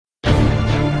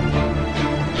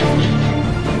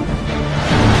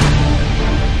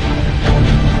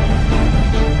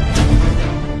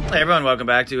everyone, welcome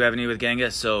back to Evony with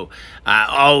Genghis. So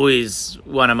always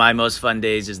one of my most fun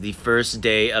days is the first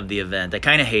day of the event. I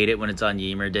kind of hate it when it's on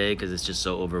Ymir Day because it's just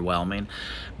so overwhelming,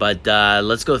 but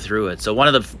let's go through it. So one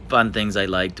of the fun things I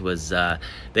liked was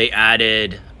they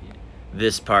added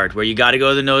this part where you got to go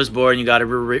to the nose board and you got to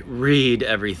read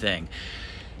everything.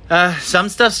 Some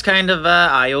stuff's kind of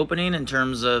eye-opening in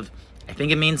terms of, I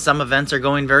think it means some events are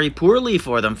going very poorly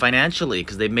for them financially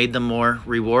because they've made them more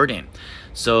rewarding.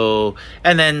 So,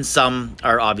 and then some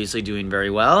are obviously doing very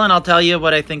well, and I'll tell you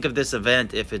what I think of this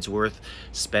event, if it's worth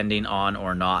spending on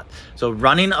or not. So,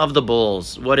 Running of the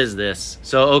Bulls, what is this?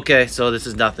 So, okay, so this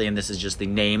is nothing, this is just the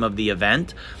name of the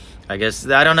event. I guess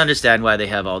I don't understand why they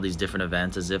have all these different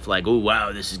events as if like, oh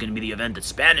wow, this is going to be the event that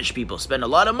Spanish people spend a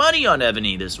lot of money on,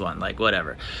 Evony, this one, like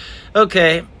whatever.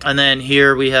 Okay, and then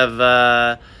here we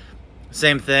have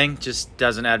same thing, just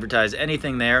doesn't advertise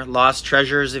anything there. Lost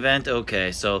Treasures event.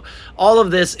 Okay, so all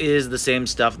of this is the same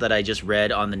stuff that I just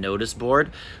read on the notice board.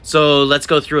 So let's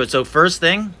go through it. So first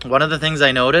thing, one of the things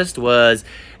I noticed was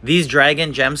these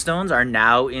dragon gemstones are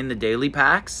now in the daily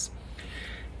packs.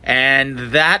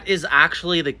 And that is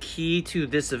actually the key to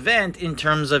this event in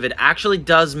terms of it actually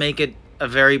does make it a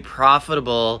very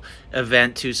profitable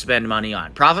event to spend money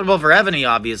on. Profitable for Evony,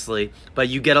 obviously, but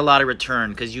you get a lot of return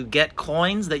because you get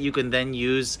coins that you can then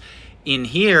use in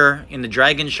here in the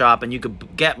dragon shop, and you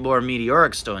could get more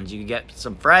meteoric stones. You could get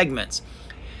some fragments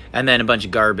and then a bunch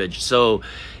of garbage. So,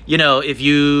 you know, if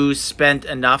you spent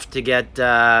enough to get,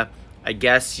 I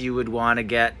guess you would want to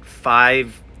get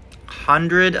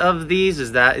 500 of these.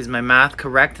 Is my math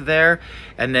correct there?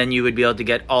 And then you would be able to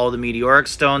get all the meteoric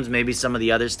stones, maybe some of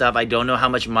the other stuff. I don't know how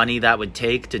much money that would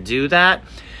take to do that,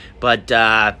 but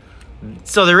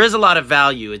so there is a lot of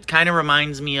value. It kind of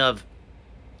reminds me of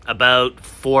about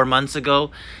 4 months ago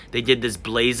they did this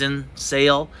blazon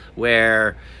sale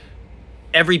where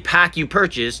every pack you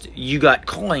purchased you got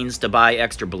coins to buy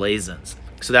extra blazons.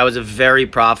 So that was a very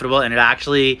profitable, and it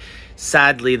actually,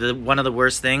 sadly, one of the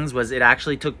worst things was it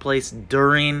actually took place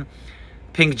during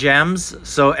pink gems.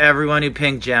 So everyone who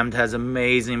pink gemmed has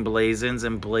amazing blazons,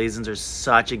 and blazons are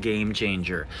such a game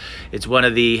changer. It's one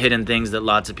of the hidden things that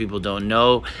lots of people don't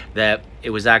know, that it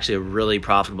was actually a really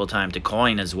profitable time to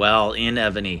coin as well in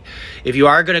Evony. If you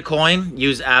are going to coin,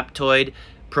 use Apptoide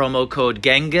promo code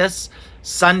Genghis.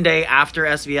 Sunday after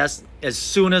SVS, as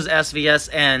soon as SVS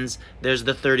ends, there's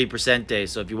the 30% day.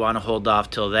 So if you want to hold off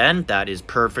till then, that is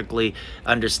perfectly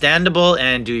understandable,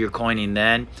 and do your coining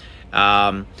then.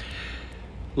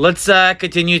 Let's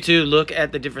continue to look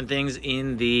at the different things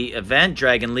in the event.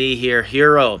 Dragon Lee here,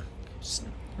 hero,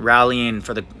 rallying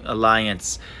for the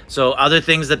alliance. So other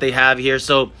things that they have here.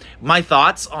 So my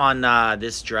thoughts on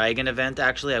this dragon event,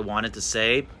 actually, I wanted to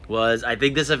say was I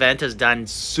think this event has done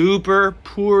super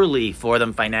poorly for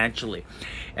them financially,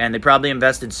 and they probably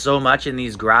invested so much in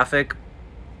these graphics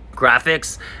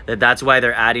that's why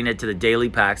they're adding it to the daily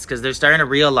packs, because they're starting to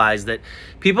realize that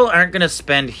people aren't going to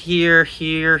spend here.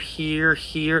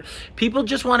 People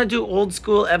just want to do old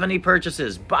school Evony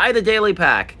purchases. Buy the daily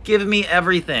pack, give me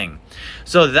everything.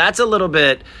 So that's a little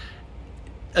bit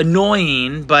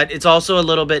annoying, but it's also a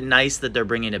little bit nice that they're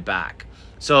bringing it back.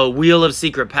 So Wheel of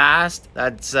Secret Past,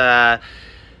 that's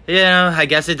you know, I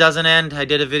guess it doesn't end. I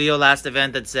did a video last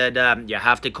event that said you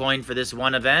have to coin for this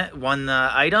one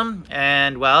item,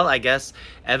 and well, I guess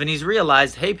Evony's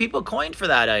realized, hey, people coined for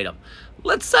that item.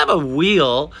 Let's have a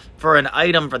wheel for an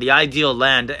item for the ideal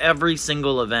land every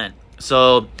single event.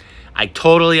 So I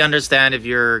totally understand if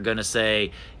you're gonna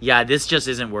say, yeah, this just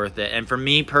isn't worth it. And for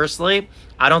me personally,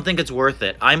 I don't think it's worth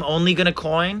it. I'm only gonna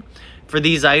coin for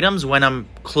these items when I'm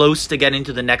close to getting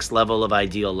to the next level of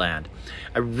ideal land.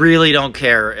 I really don't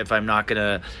care if I'm not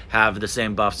gonna have the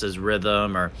same buffs as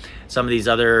Rhythm or some of these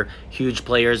other huge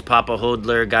players, Papa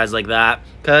Hodler, guys like that,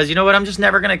 because you know what, I'm just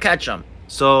never gonna catch them.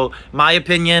 So my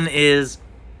opinion is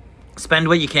spend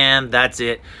what you can, that's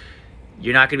it.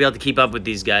 You're not gonna be able to keep up with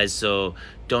these guys, so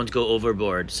don't go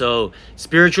overboard. So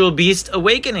Spiritual Beast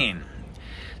Awakening.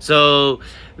 So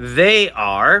they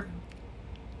are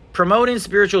promoting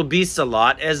spiritual beasts a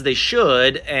lot, as they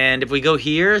should. And if we go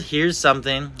here, here's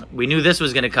something. We knew this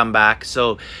was going to come back.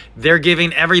 So they're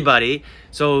giving everybody.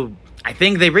 So I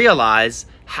think they realize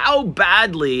how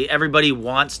badly everybody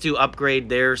wants to upgrade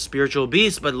their spiritual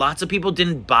beasts, but lots of people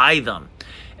didn't buy them.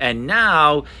 And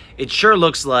now it sure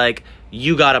looks like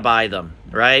you got to buy them,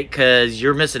 right? Because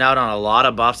you're missing out on a lot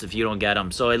of buffs if you don't get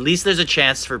them. So at least there's a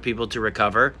chance for people to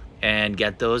recover and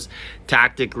get those.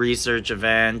 Tactic Research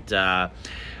event,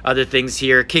 other things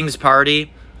here. King's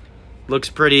Party looks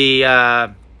pretty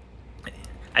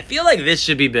I feel like this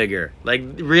should be bigger. Like,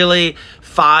 really,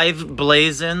 5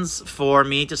 blazons for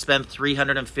me to spend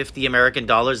 350 American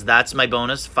dollars. That's my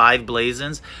bonus, 5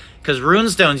 blazons. Because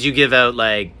runestones you give out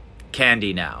like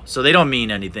candy now, so they don't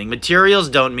mean anything. Materials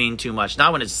don't mean too much.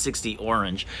 Not when it's 60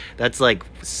 orange. That's like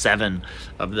 7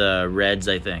 of the reds,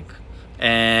 I think.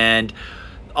 And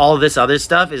all this other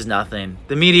stuff is nothing.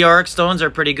 The meteoric stones are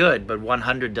pretty good, but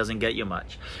 100 doesn't get you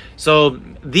much. So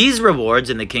these rewards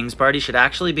in the King's Party should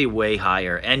actually be way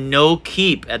higher, and no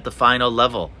keep at the final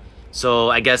level. So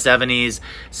I guess Evony's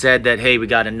said that, hey, we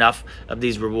got enough of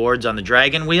these rewards on the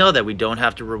Dragon Wheel that we don't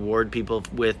have to reward people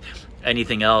with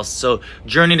anything else. So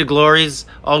Journey to Glory's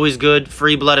always good.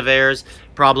 Free Blood of Heirs.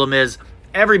 Problem is,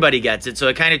 everybody gets it. So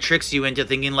it kind of tricks you into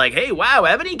thinking like, hey, wow,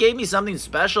 Evony gave me something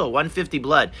special, 150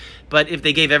 blood. But if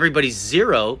they gave everybody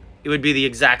 0, it would be the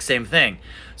exact same thing.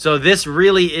 So this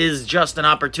really is just an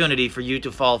opportunity for you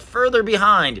to fall further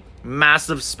behind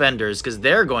massive spenders, because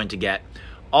they're going to get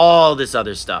all this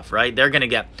other stuff, right? They're going to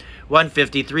get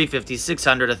 150, 350,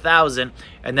 600, 1,000,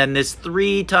 and then this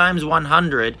 3 times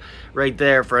 100 right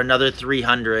there for another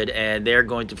 300, and they're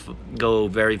going to go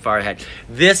very far ahead.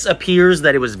 This appears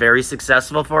that it was very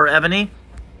successful for Evony.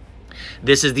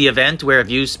 This is the event where if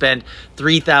you spend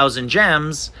 3,000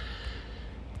 gems,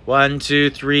 1, 2,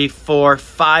 3, 4,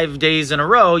 5 days in a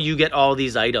row, you get all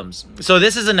these items. So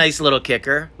this is a nice little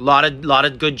kicker. Lot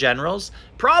of good generals.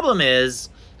 Problem is,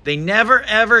 they never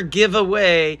ever give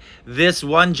away this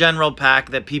one general pack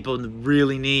that people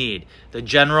really need. The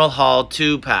General Hall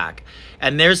 2 pack.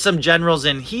 And there's some generals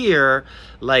in here,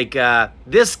 like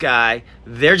this guy,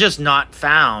 they're just not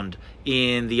found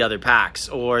in the other packs.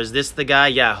 Or is this the guy?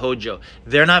 Yeah, Hojo.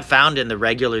 They're not found in the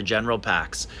regular general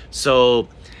packs. So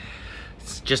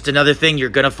it's just another thing you're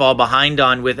going to fall behind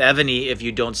on with Evony if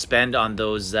you don't spend on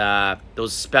those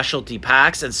specialty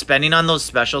packs. And spending on those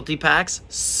specialty packs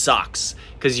sucks,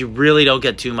 because you really don't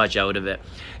get too much out of it.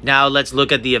 Now let's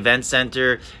look at the event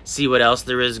center, see what else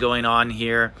there is going on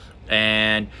here.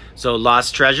 And so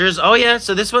Lost Treasures. Oh yeah,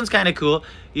 so this one's kind of cool.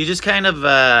 You just kind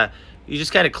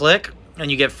of click and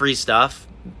you get free stuff,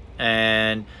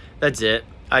 and that's it.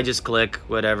 I just click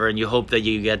whatever, and you hope that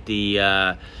you get the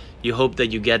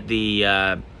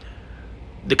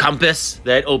the compass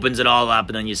that opens it all up,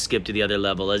 and then you skip to the other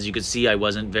level. As you can see, I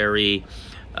wasn't very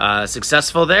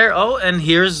successful there. Oh, and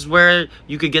here's where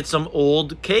you could get some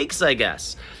old cakes, I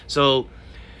guess. So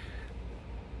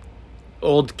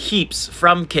old keeps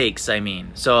from cakes, I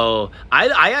mean. So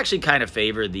I actually kind of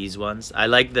favor these ones. I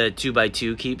like the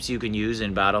 2x2 keeps you can use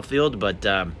in Battlefield, but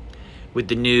with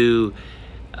the new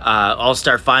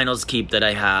All-Star Finals keep that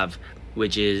I have,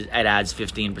 which is, it adds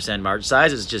 15% march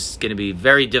size, it's just going to be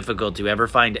very difficult to ever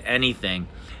find anything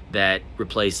that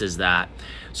replaces that.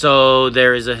 So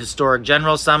there is a historic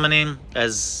general summoning,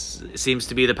 as seems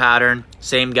to be the pattern.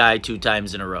 Same guy 2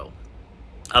 times in a row.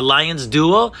 Alliance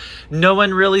duel, no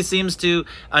one really seems to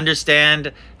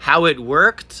understand how it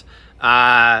worked.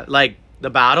 Like the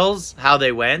battles, how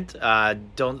they went.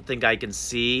 Don't think I can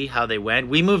see how they went.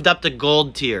 We moved up to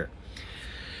gold tier.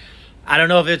 I don't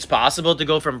know if it's possible to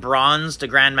go from bronze to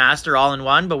Grandmaster all in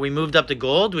one, but we moved up to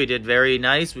gold. We did very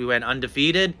nice. We went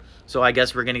undefeated. So I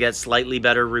guess we're going to get slightly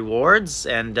better rewards.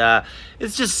 And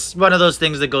it's just one of those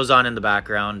things that goes on in the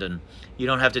background, and you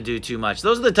don't have to do too much.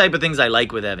 Those are the type of things I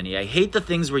like with Evony. I hate the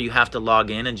things where you have to log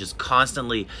in and just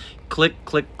constantly click,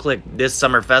 click, click. This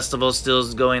summer festival still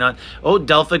is going on. Oh,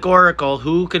 Delphic Oracle.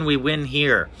 Who can we win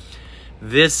here?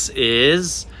 This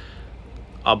is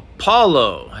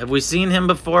Apollo. Have we seen him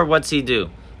before? What's he do?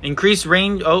 Increase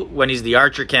range. Oh, when he's the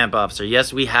Archer Camp Officer.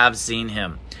 Yes, we have seen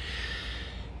him.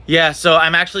 Yeah, so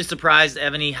I'm actually surprised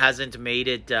Evony hasn't made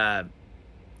it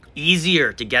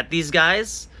easier to get these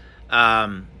guys.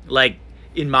 Like,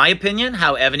 in my opinion,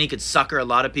 how Evony could sucker a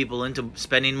lot of people into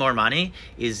spending more money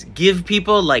is give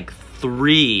people like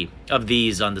 3 of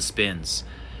these on the spins.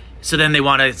 So then they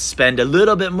want to spend a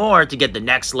little bit more to get the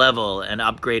next level and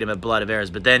upgrade them at Blood of Heirs.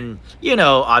 But then, you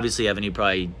know, obviously Evony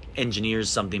probably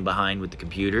engineers something behind with the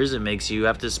computers and makes you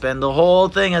have to spend the whole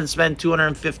thing and spend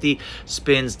 250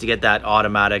 spins to get that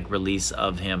automatic release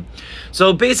of him.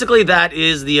 So basically that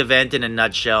is the event in a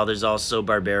nutshell. There's also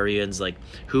Barbarians. Like,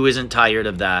 who isn't tired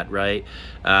of that, right?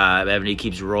 Evony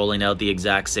keeps rolling out the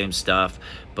exact same stuff.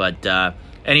 But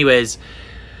anyways,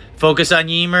 focus on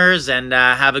Ymers and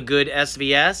have a good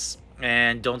SVS,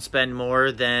 and don't spend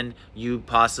more than you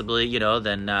possibly, you know,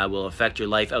 then will affect your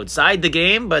life outside the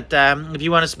game. But if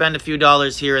you want to spend a few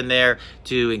dollars here and there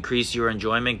to increase your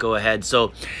enjoyment, go ahead.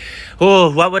 So,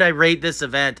 oh, what would I rate this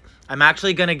event? I'm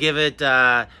actually going to give it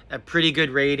a pretty good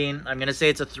rating. I'm going to say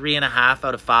it's a 3.5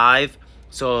 out of 5.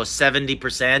 So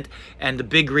 70%. And the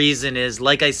big reason is,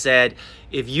 like I said,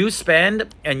 if you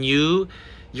spend and you're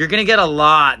going to get a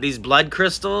lot. These blood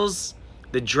crystals,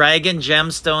 the dragon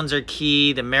gemstones are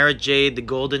key, the merit jade, the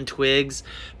golden twigs.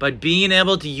 But being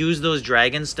able to use those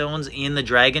dragon stones in the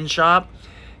dragon shop,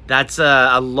 that's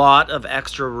a lot of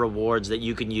extra rewards that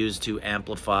you can use to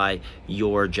amplify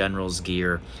your general's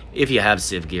gear. If you have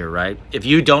Civ gear, right? If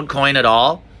you don't coin at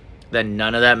all, then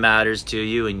none of that matters to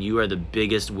you, and you are the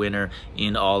biggest winner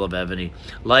in all of Evony.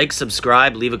 Like,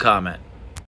 subscribe, leave a comment.